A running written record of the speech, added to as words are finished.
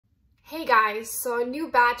Hey guys, so a new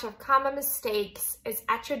batch of common mistakes is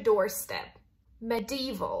at your doorstep.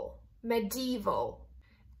 Medieval, medieval.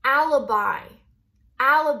 Alibi,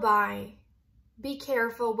 alibi. Be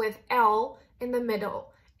careful with L in the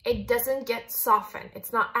middle. It doesn't get softened.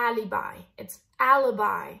 It's not alibi, it's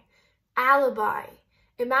alibi, alibi.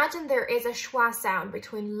 Imagine there is a schwa sound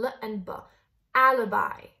between L and B.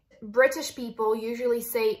 Alibi. British people usually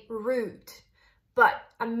say route, but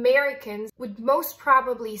Americans would most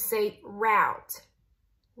probably say route,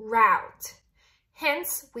 route.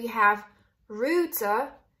 Hence, we have router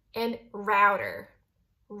and router,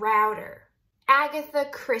 router. Agatha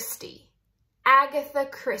Christie, Agatha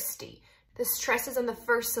Christie. The stress is on the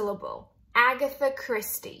first syllable. Agatha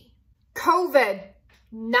Christie. COVID,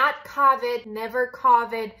 not COVID, never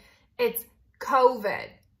COVID. It's COVID,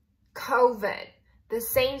 COVID. The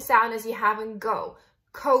same sound as you have in go.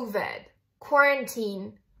 COVID.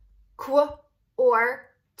 Quarantine. Qu or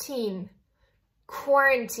teen.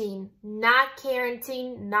 Quarantine. Not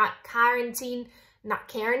quarantine, not quarantine, not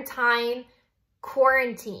quarantine.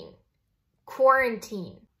 Quarantine.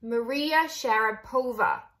 Quarantine. Maria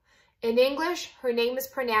Sharapova. In English, her name is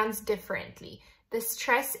pronounced differently. The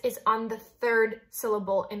stress is on the third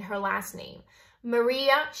syllable in her last name.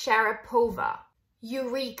 Maria Sharapova.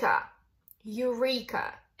 Eureka.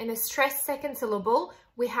 Eureka. In a stressed second syllable,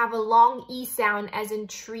 we have a long E sound as in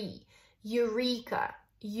tree. Eureka,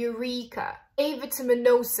 eureka.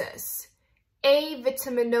 Avitaminosis,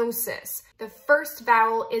 avitaminosis. The first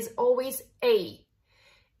vowel is always A.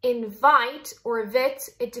 In vit or vit,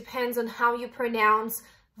 it depends on how you pronounce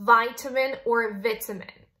vitamin or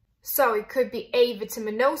vitamin. So it could be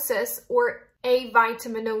avitaminosis or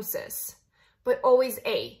avitaminosis, but always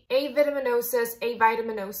A. Avitaminosis,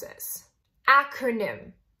 avitaminosis.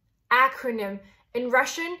 Acronym, acronym. In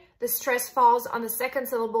Russian, the stress falls on the second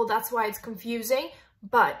syllable. That's why it's confusing,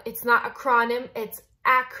 but it's not acronym, it's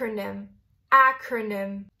acronym,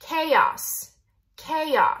 acronym. Chaos,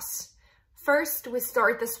 chaos. First, we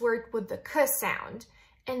start this word with the K sound,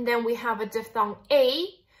 and then we have a diphthong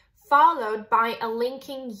A, followed by a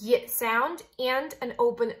linking Y sound and an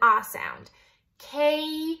open A sound.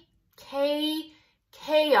 Chaos,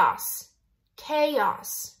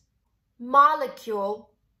 chaos. Molecule,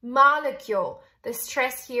 molecule. The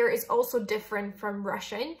stress here is also different from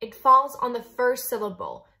Russian. It falls on the first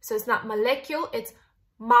syllable. So it's not molecule, it's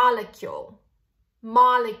molecule,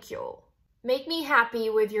 molecule. Make me happy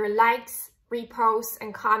with your likes, reposts,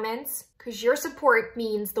 and comments, because your support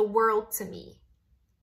means the world to me.